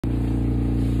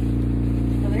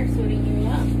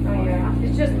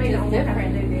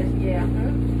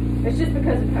It's just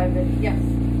because of COVID. Yes.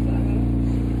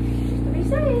 Just to be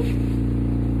safe.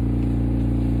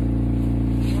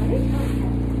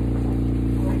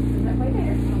 Alright, so that way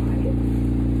there. Alright.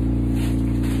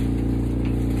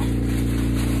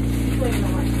 Wait a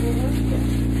minute. Yes.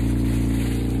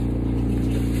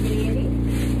 Ready?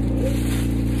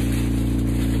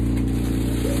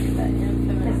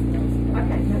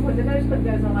 Okay, now when the nose clip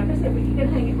goes on, like I said, you can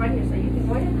hang it right here, so you can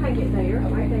go ahead and hang it there,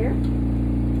 right there.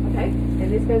 Okay, and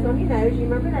this goes on your nose.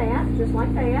 You remember that, just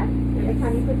like that. Every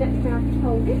time you put that in your mouth, you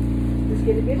hold it. Just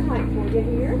get a good height for you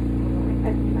here. Open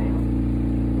your mouth.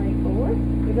 Lay forward.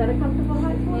 Is that a comfortable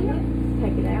height for you?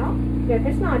 Take it out. Yeah, if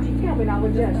it's not, you tell me and I'll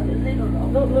adjust it. A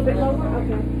little bit lower?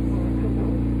 Okay.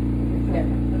 Yeah.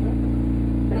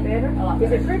 Is that better?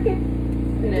 Is it crooked?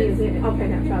 It is. Okay,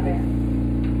 now try that.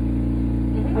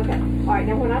 Okay. All right.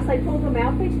 Now, when I say pull the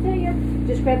mouthpiece to you,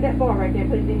 just grab that bar right there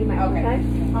and put it in your mouth. Okay.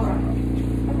 All right.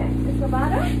 Okay. Ms.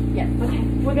 Lovato? Yes. Okay.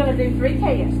 We're going to do 3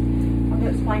 tests. I'm going to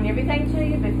explain everything to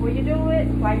you before you do it.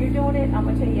 While you're doing it, I'm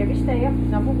going to tell you every step.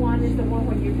 Number 1 is the one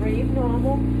where you breathe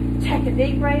normal. Take a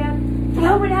deep breath.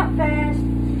 Blow it out fast.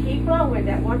 Keep blowing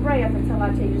that one breath until I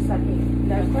tell you to suck in.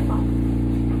 No clip on.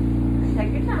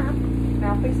 Take your time.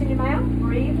 Mouthpiece in your mouth.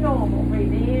 Breathe normal.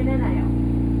 Breathe in and out.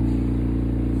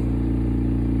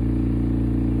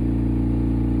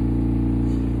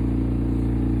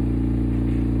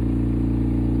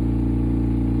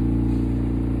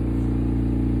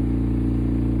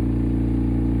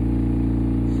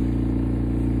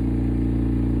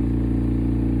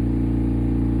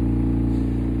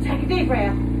 Deep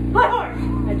breath. Forward.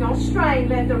 Now don't strain.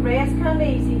 Let the rest come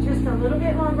easy. Just a little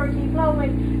bit longer. Keep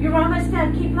blowing. You're almost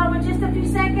done. Keep blowing just a few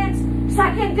seconds.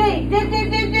 Second deep. Deep, deep,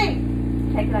 deep, deep.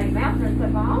 Take it out of your mouth. Let's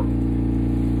clip off.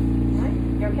 Right.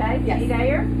 You okay? Yes. Need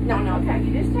air? No. Okay.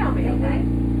 You just tell me, okay?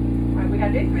 All right. We got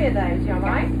to do 3 of those. You all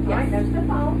right? Yes. All right. No slip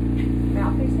on.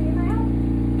 Mouthpiece in your mouth.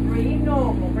 Breathe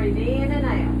normal. Breathe in and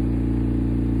out.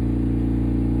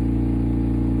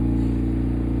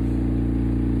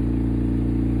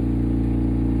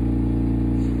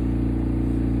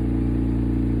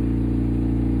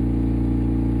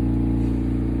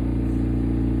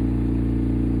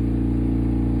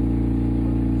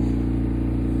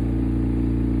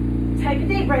 Take a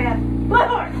deep breath.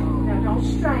 Forward. Now don't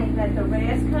strain. Let the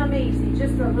rest come easy.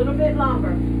 Just a little bit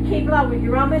longer. Keep blowing.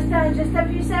 You're almost done. Just a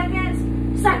few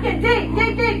seconds. Second deep,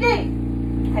 deep, deep, deep.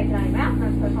 Take it out of your mouth.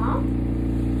 Let's clip on.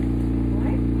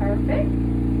 Alright, perfect.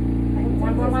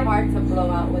 One more It's hard to blow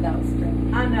out without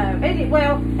strain. I know.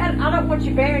 Well, I don't want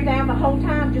you bearing down the whole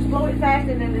time. Just blow it fast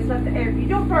and then just let the air. You're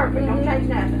doing perfect. Don't change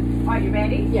nothing. Are you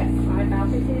ready? Yes. All right,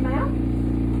 mouthpiece in your mouth.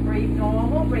 Breathe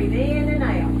normal. Breathe in and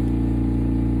out.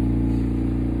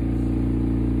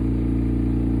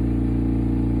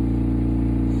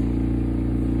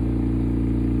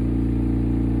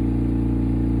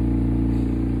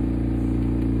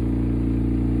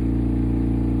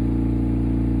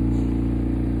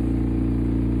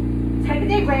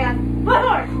 Deep breath.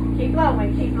 Forward. Keep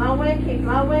blowing. Keep blowing. Keep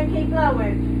blowing. Keep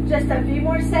blowing. Just a few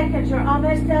more seconds. You're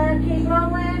almost done. Keep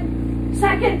blowing.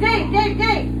 Second deep, deep,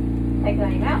 deep. Take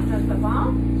that in out. Just the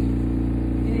ball.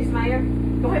 You need some air?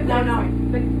 Go ahead. No.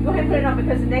 Go ahead and put it on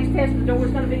because the next test the door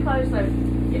is going to be closed. So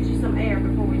get you some air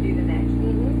before we do the next.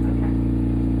 Okay.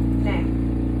 Now,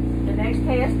 the next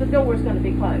test the door is going to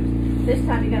be closed. This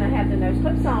time you're going to have the nose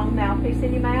clips on, mouthpiece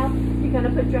in your mouth. You're going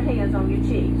to put your hands on your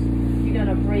cheeks. You're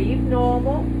going to breathe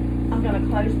normal. I'm going to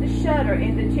close the shutter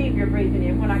in the tube you're breathing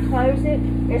in. When I close it,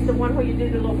 it's the one where you do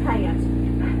the little pants.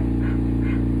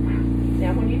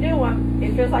 Now, when you do them,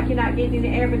 it feels like you're not getting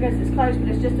any air because it's closed, but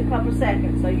it's just a couple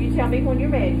seconds. So you tell me when you're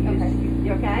ready. Okay.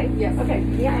 You okay? Yes. Okay,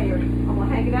 yeah, air. I'm going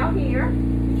to hang it out here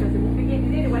because it won't be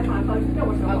getting it anyway when I close the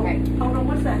door. So okay. Hold on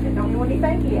 1 second. Don't do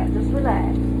anything yet. Just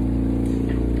relax.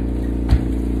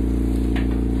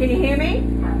 Can you hear me?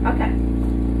 Okay.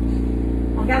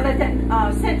 I've got to let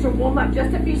that sensor warm up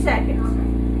just a few seconds.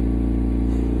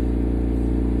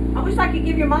 I wish I could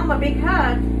give your mom a big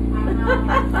hug.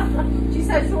 She's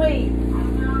so sweet.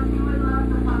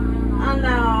 I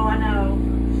know.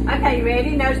 Okay, you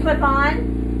ready? Nose clip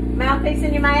on. Mouthpiece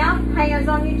in your mouth. Hands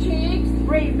on your cheeks.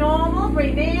 Breathe normal.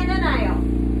 Breathe in and out.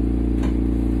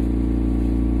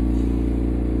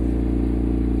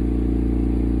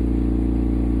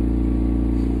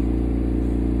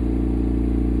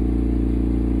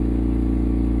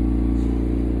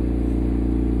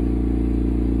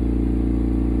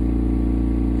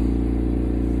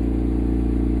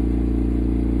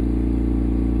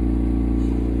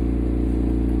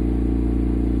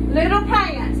 Little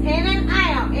pants, in and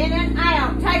out, in and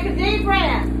out. Take a deep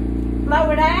breath. Blow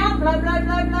it out. Blow, blow,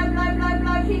 blow, blow, blow, blow,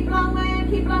 blow. Keep blowing,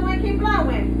 keep blowing, keep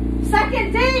blowing. Suck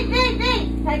it deep, deep,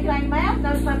 deep. Take it out of your mouth,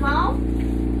 nose flip off.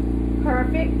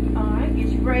 Perfect. All right, get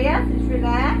your breath, just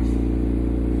relax.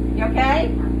 You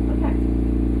okay? Okay.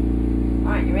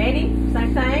 All right, you ready?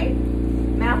 Same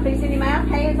thing. Mouthpiece in your mouth,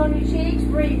 hands on your cheeks.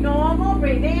 Breathe normal,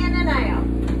 breathe in and out.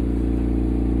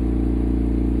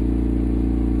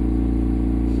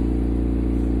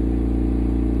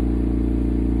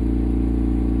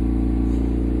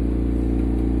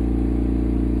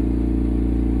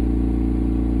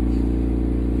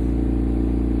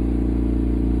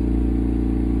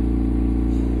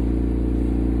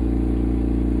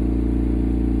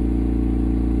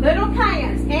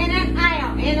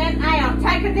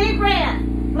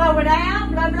 Blow it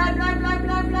out. Blow, blow, blow, blow,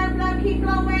 blow, blow, blow. Keep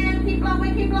blowing, keep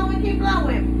blowing, keep blowing, keep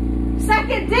blowing. Suck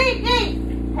it deep, deep.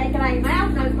 Take it out of your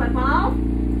mouth, nose flip off.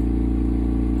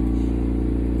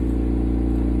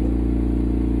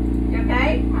 You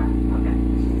okay? Okay.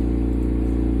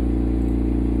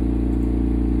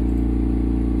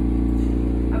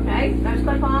 Okay, nose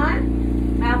flip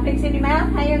on. Mouthpiece in your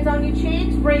mouth, hands on your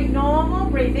cheeks. Breathe normal,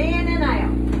 breathe in and out.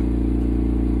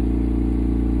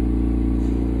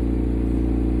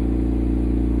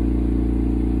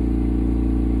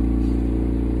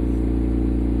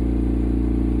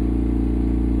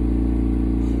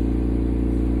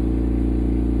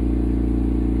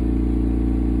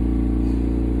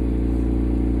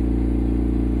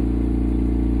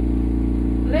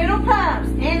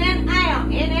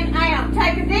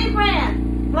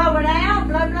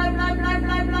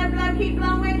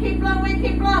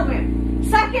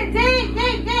 Suck it deep,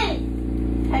 deep, deep.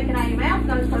 Take it out of your mouth,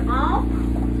 nose flip off.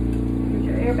 Get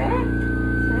your air back.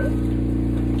 Okay.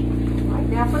 Right,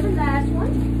 now for the last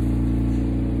one.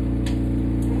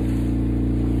 Okay.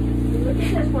 Look at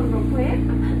this one real quick.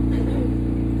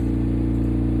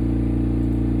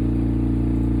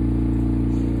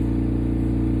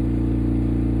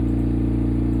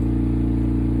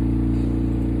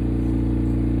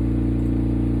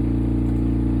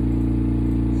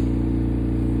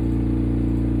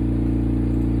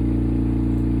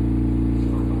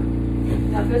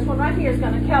 This one right here is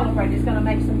going to calibrate. It's going to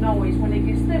make some noise. When it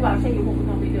gets through, I'll tell you what we're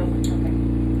going to be doing. Okay.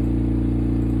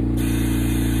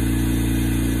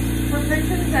 For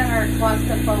persons that are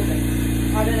claustrophobic,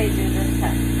 how do they do this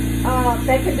test?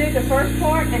 They can do the first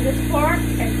part and this part,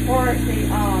 as far as the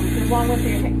one with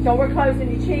your door closed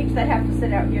in your cheeks, they have to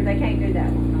sit out here. They can't do that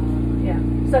one. Yeah.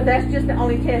 So that's just the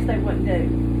only test they wouldn't do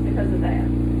because of that.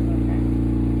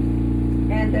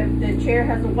 And the chair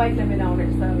has a weight limit on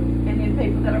it, so, and then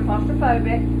people that are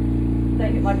claustrophobic,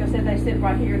 they, like I said, they sit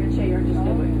right here in the chair and just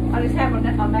do it. I just have a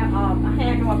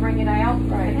handle, I bring it out,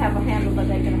 and have a handle that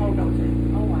they can hold on to.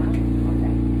 Oh, wow.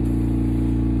 Okay.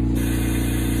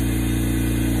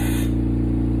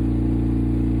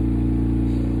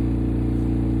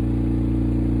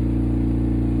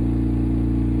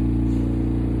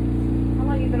 How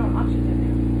long have you been on oxygen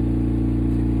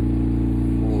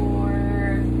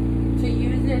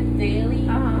daily.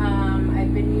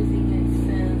 I've been using it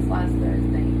since last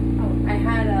Thursday. Oh. I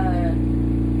had a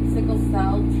sickle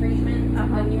cell treatment,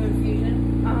 a new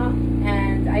infusion,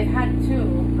 and I've had two,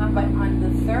 but on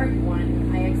the third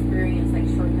one, I experienced like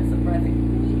shortness of breath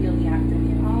immediately after the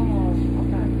infusion. Oh,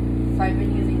 okay. So I've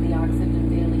been using the oxygen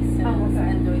daily since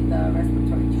and doing the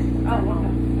respiratory treatment. Oh,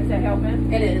 okay. Is that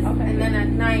helping? It is. Okay. And then at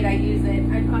night I use it.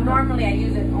 Normally I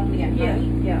use it only at night.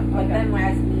 Yeah. But then when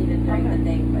I need it during the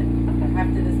day, but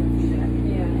after this infusion, I've been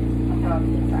using it throughout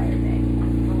the entire day.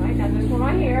 All right, now this one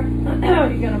right here,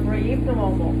 you're going to breathe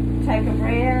normal. Take a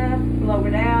breath, blow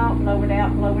it out, blow it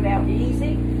out, blow it out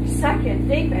easy. Suck in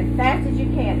deep and fast as you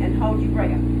can and hold your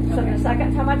breath. So the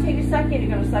second time I tell you to suck in,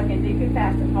 you're going to suck in deep and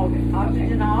fast and hold it.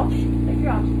 Oxygen off. Take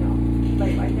your oxygen off.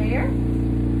 Lay right there.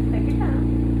 Take your time.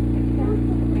 Take your time.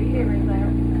 Put your earrings there.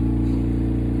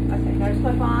 Okay, nose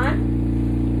clip on.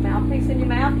 Mouthpiece in your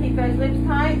mouth. Keep those lips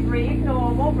tight. Breathe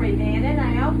normal. Breathe in and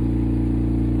out.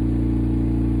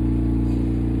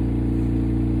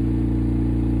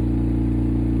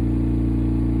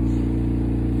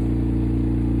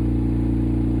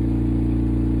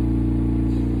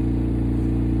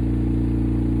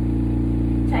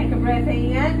 Take a breath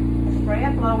in.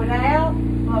 Breath. Blow it out.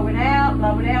 Blow it out.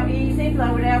 Blow it out easy.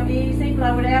 Blow it out easy.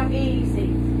 Blow it out easy.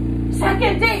 Suck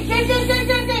it deep. Deep, deep, deep,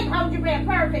 deep, deep. Hold your breath.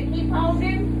 Perfect. Keep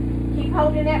holding. Keep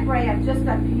holding that breath. Just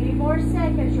a few more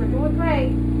seconds. You're doing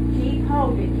great. Keep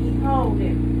holding. Keep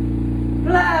holding.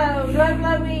 Blow. Blow,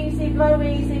 blow easy. Blow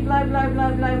easy. Blow, blow,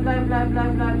 blow, blow, blow, blow,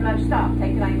 blow, blow, blow. Stop.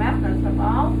 Take it out of your mouth. Nose stuff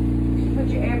off. Put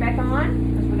your air back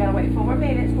on. Because we got to wait 4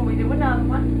 minutes before we do another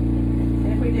one.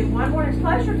 And if we do one more, it's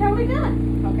close. You're totally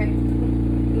done. Okay.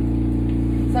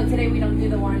 So today we don't do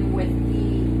the one with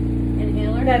the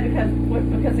inhaler? No,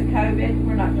 because of COVID,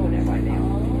 we're not doing it right now.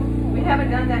 Oh, We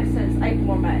haven't done that since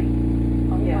April or May.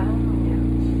 Oh, Yeah. wow.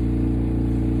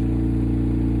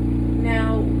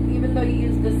 Now, even though you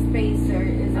use the spacer,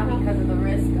 is it because of the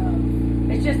risk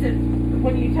of? It's just that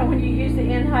when you use the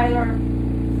inhaler,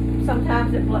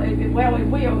 sometimes it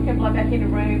can blow back in the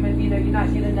room, and you're not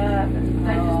getting enough, and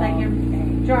they just think you're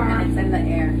germs. And it's in the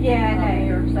air. Yeah, in the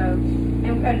air. So,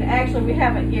 and actually, we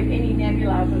haven't given any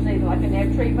nebulizers either, like a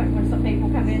neb treatment. When some people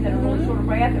come in that are really short of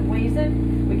breath and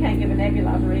wheezing, we can't give a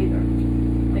nebulizer either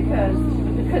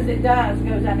because it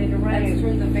goes out in the room. That's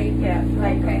through the vapor. Yeah,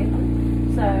 vapor. Okay.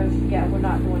 So yeah, we're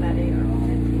not doing that either.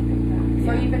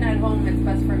 So even at home, it's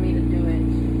best for me to do it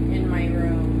in my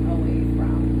room, away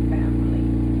from family.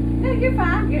 No, you're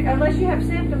fine. Unless you have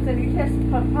symptoms and you test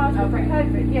positive for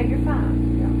COVID. Yeah, you're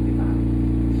fine. Yeah, you're fine.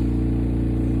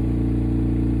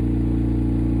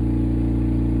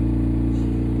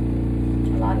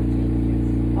 A lot of changes.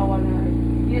 Oh, I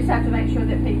know. You just have to make sure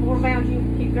that people around you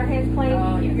keep their hands clean.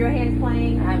 Keep your hands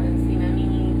clean. I haven't seen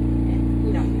any,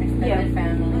 extended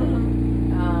family.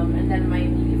 And then my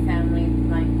immediate family,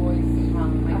 my boys,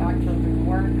 my godchildren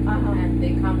work, and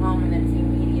they come home and it's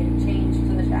immediate change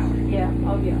to the shower. Yeah.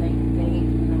 Oh, yeah. They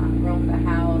do not roam the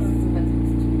house because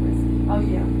it's too risky. Oh,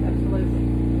 yeah. Absolutely.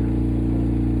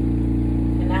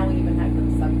 And now we even have them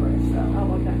separate, so.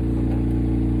 Oh, okay.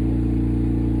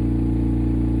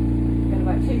 Got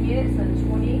about 2 minutes and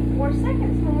 24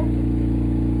 seconds left.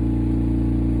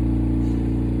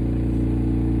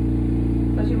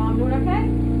 So is your mom doing okay?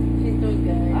 She's doing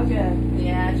good. Oh, good.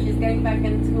 Yeah, she's getting back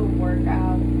into a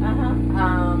workout.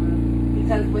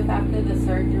 Because after the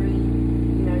surgery,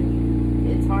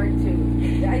 it's hard to.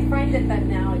 I find that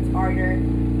now it's harder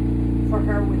for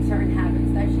her with certain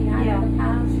habits that she had in the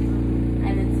past,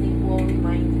 and it will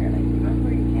remind her like, remember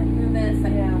you can't do this.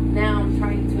 And now I'm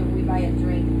trying to. We buy a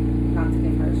drink, not to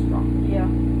give her a straw. Yeah.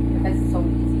 Because it's so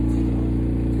easy to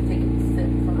take a sip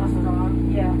from a straw.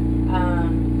 Yeah.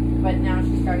 But now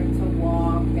she's starting to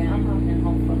walk, and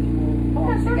hopefully we'll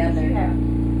walk together. You have?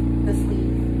 The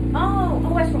sleeve. Oh,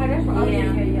 that's right.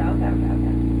 Yeah. Okay.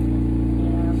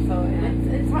 Yeah, so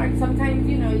it's hard. Sometimes,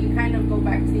 you kind of go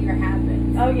back to your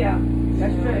habits. Oh, yeah.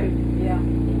 That's true. Yeah.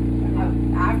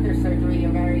 After surgery,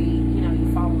 you're very,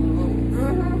 you follow the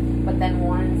rules. But then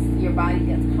once your body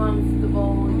gets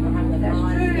comfortable, you don't have the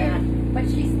nausea. But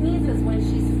she sneezes when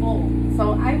she's full.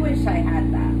 So I wish I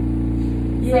had that.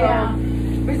 Yeah. So,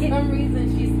 for some reason,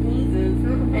 she sneezes,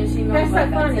 and she knows that's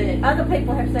so funny. it. Other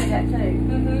people have said that too.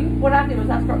 What I do is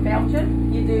I start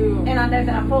belching. You do. And I know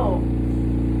that I'm full.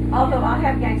 Although I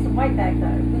have gained some weight back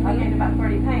though. I gained about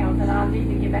 30 pounds, and I need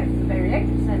to get back to the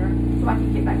bariatric center so I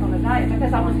can get back on the diet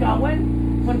because I was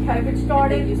going when COVID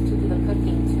started. And they used to do the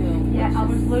cooking too. Yeah, I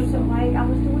was losing weight. I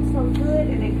was doing so good,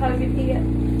 and then COVID hit,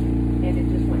 and it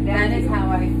just went down. That is how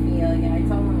I feel. Yeah, I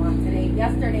told my mom today.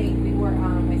 Yesterday, we were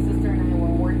my sister and I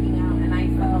were working out, and I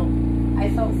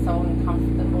felt so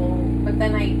uncomfortable. But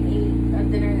then I ate a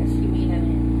dinner that she made,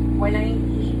 and when I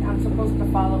eat, I'm supposed to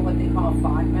follow what they call a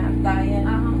FODMAP diet.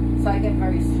 So I get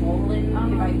very swollen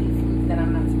if I eat foods that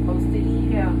I'm not supposed to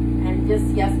eat. Yeah. And just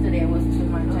yesterday it was too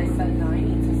much. I said, no, I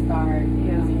need to start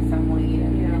losing some weight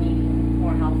and eating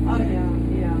more healthy. Oh,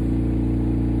 yeah.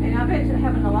 And I've been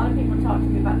having a lot of people talk to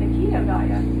me about the keto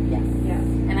diet. Yes. Yes.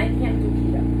 And I can't do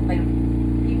keto. Like,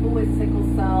 people with sickle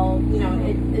cell,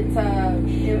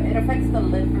 it affects the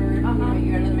liver.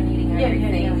 You're eliminating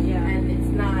everything. And it's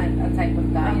not a type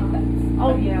of diet that's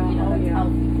healthy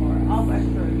for us. Oh, that's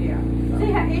true, yeah.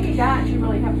 See, any diet, you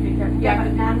really have to be careful. Yeah,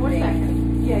 but 9 more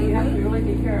seconds. Yeah, you have to really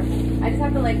be careful. I just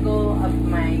have to let go of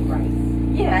my rice.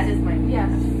 Yes. That is my Yes.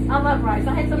 I love rice.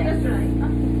 I had some yesterday.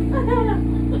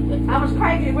 I was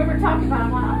craving it. We were talking about it.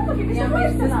 I'm like, oh, give me some my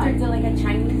rice sister tonight. did like a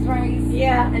Chinese rice.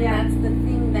 Yeah. And that's the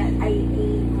thing that I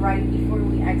ate right before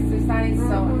we exercised.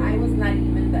 So I was not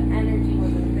even, the energy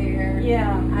wasn't there.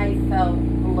 Yeah. I felt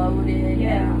bloated.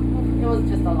 Yeah. It was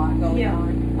just a lot going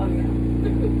on. Oh, yeah.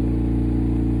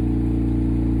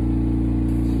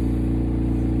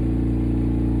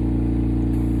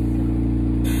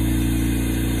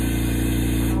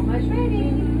 Almost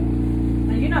ready.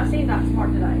 Now, you're not seeing that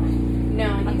smart today. No,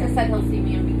 he just said he'll see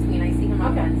me in between. I see him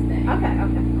on Wednesday. Okay.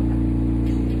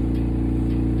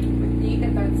 Do you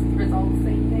get the results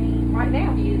same day? Right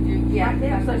now. Do you do? Yeah. Right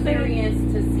now. So I'm curious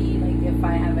to see if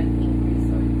I have an increase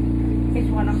or decrease. Which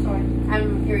one? I'm sorry.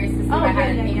 I'm curious to see if I have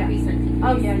an increase or decrease.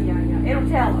 Oh, yeah. It'll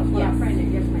tell us when Yes. I'm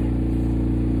printed. Yes, ma'am.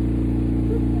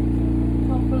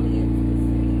 Hopefully it's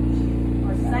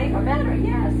the same. Same or better.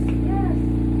 Yes.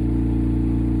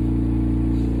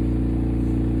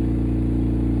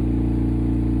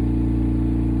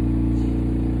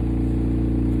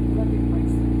 Look at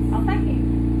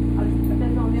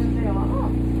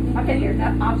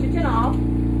oxygen off.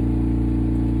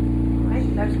 Alright,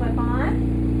 nose clip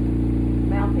on.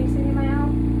 Mouthpiece in your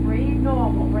mouth. Breathe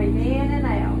normal. Breathe in and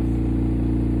out.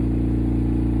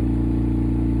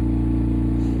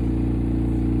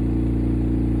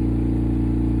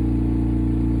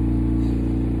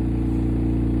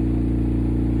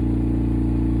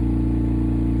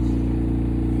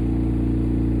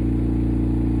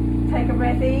 Take a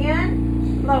breath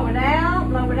in, blow it out,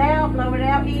 blow it out, blow it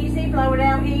out easy, blow it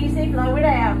out easy, blow it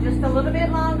out. Just a little bit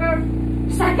longer.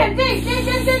 Second deep, deep,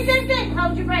 deep, deep, deep, deep.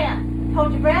 Hold your breath.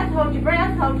 Hold your breath, hold your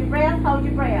breath, hold your breath, hold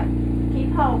your breath.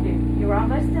 Keep holding. You're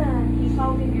almost done. Keep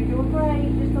holding. You're doing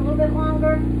great. Just a little bit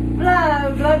longer.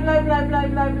 Blow, blow, blow, blow, blow,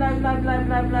 blow, blow, blow, blow,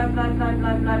 blow, blow, blow, blow,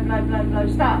 blow, blow, blow, blow,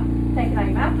 blow. Stop. Take it out of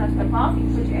your mouth. Let's step off. You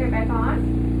can put your air back on.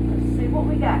 Let's see what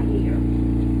we got here.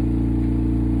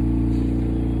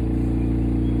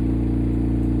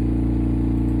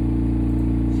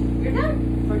 You're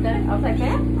done. We're done. I'll take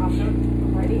that. Awesome.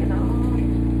 I'm ready and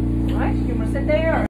all. All right. You want to sit there?